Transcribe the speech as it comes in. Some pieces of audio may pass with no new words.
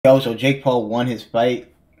Yo, so Jake Paul won his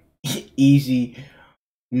fight. Easy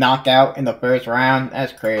knockout in the first round.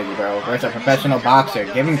 That's crazy, bro. Versus a professional boxer.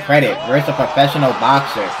 Give him credit. Versus a professional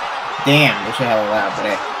boxer. Damn, we should have allowed for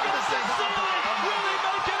that.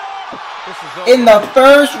 In the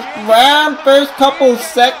first round, first couple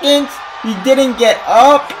seconds, he didn't get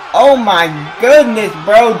up. Oh my goodness,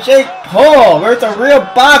 bro. Jake Paul versus a real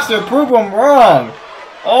boxer. Prove him wrong.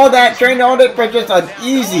 All that training, all that for just an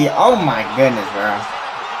easy. Oh my goodness, bro.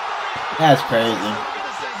 That's crazy.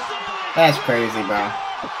 That's crazy, bro.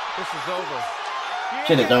 This is over.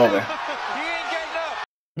 Shit is over. He ain't getting up.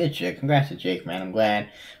 Good shit. Congrats to Jake, man. I'm glad.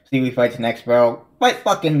 See we fights next, bro. Fight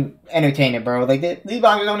fucking entertaining, bro. Like, these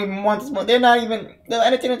boxers don't even want this. They're not even. The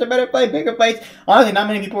entertainers are better fight, bigger fights. Honestly, not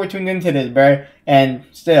many people were tuned into this, bro. And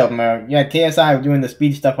still, bro, you had KSI doing the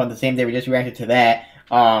speed stuff on the same day. We just reacted to that.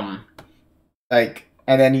 Like,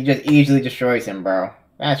 and then he just easily destroys him, bro.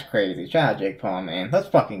 That's crazy. Shout out Jake Paul, man. Let's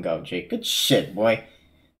fucking go, Jake. Good shit, boy.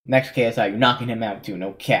 Next KSI, you're knocking him out too.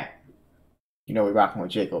 No cap. You know we're rocking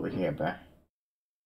with Jake over here, bro.